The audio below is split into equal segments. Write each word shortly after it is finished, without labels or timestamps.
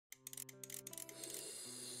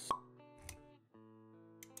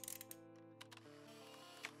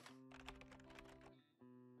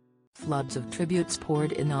Floods of tributes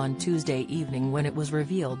poured in on Tuesday evening when it was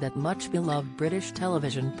revealed that much-beloved British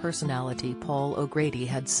television personality Paul O'Grady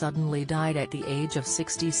had suddenly died at the age of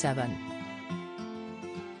 67.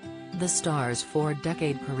 The star's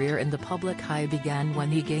four-decade career in the public eye began when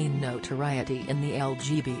he gained notoriety in the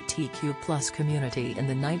LGBTQ+ community in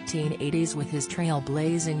the 1980s with his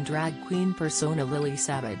trailblazing drag queen persona Lily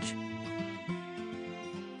Savage.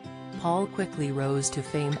 Paul quickly rose to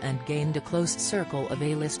fame and gained a close circle of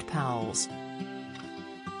A-list pals.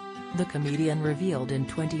 The comedian revealed in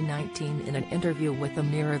 2019 in an interview with The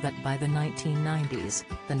Mirror that by the 1990s,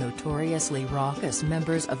 the notoriously raucous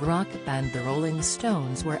members of rock band the Rolling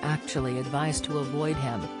Stones were actually advised to avoid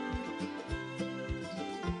him.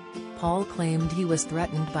 Paul claimed he was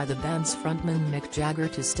threatened by the band's frontman Mick Jagger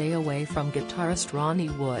to stay away from guitarist Ronnie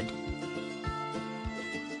Wood.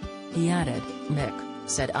 He added, "Mick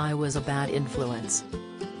said I was a bad influence."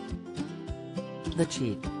 The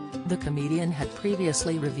cheek. The comedian had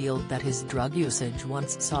previously revealed that his drug usage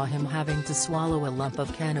once saw him having to swallow a lump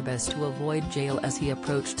of cannabis to avoid jail as he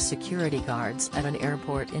approached security guards at an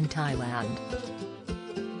airport in Thailand.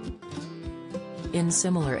 In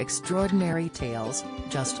similar extraordinary tales,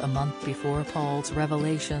 just a month before Paul's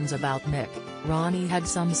revelations about Mick, Ronnie had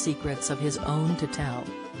some secrets of his own to tell.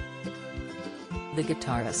 The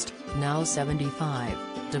guitarist, now 75,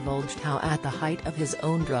 divulged how at the height of his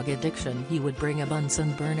own drug addiction he would bring a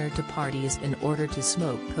Bunsen burner to parties in order to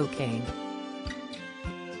smoke cocaine.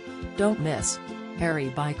 Don't miss. Harry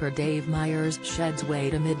biker Dave Meyers sheds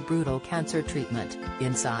weight amid brutal cancer treatment.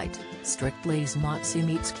 Insight. Strictly's Moxie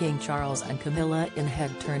meets King Charles and Camilla in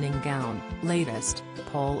head-turning gown. Latest,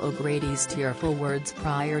 Paul O'Grady's tearful words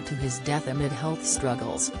prior to his death amid health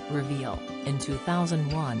struggles. Reveal. In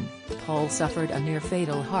 2001, Paul suffered a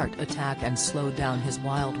near-fatal heart attack and slowed down his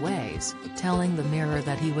wild ways, telling The Mirror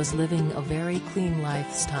that he was living a very clean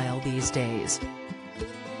lifestyle these days.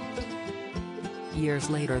 Years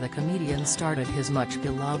later the comedian started his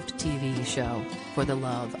much-beloved TV show, For the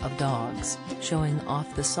Love of Dogs, showing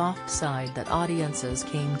off the soft side that audiences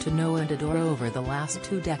came to know and adore over the last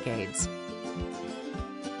 2 decades.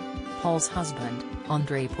 Paul's husband,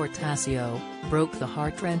 Andre Portasio, broke the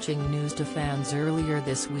heart-wrenching news to fans earlier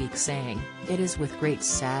this week saying, "It is with great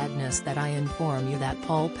sadness that I inform you that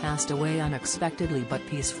Paul passed away unexpectedly but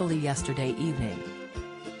peacefully yesterday evening.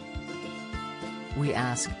 We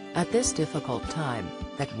ask, at this difficult time,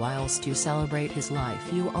 that whilst you celebrate his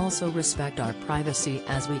life you also respect our privacy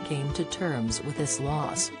as we came to terms with this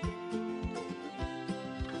loss.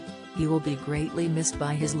 He will be greatly missed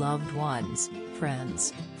by his loved ones,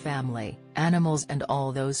 friends, family, animals and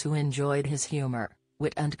all those who enjoyed his humor,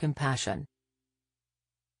 wit and compassion.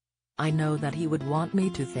 I know that he would want me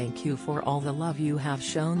to thank you for all the love you have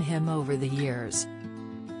shown him over the years,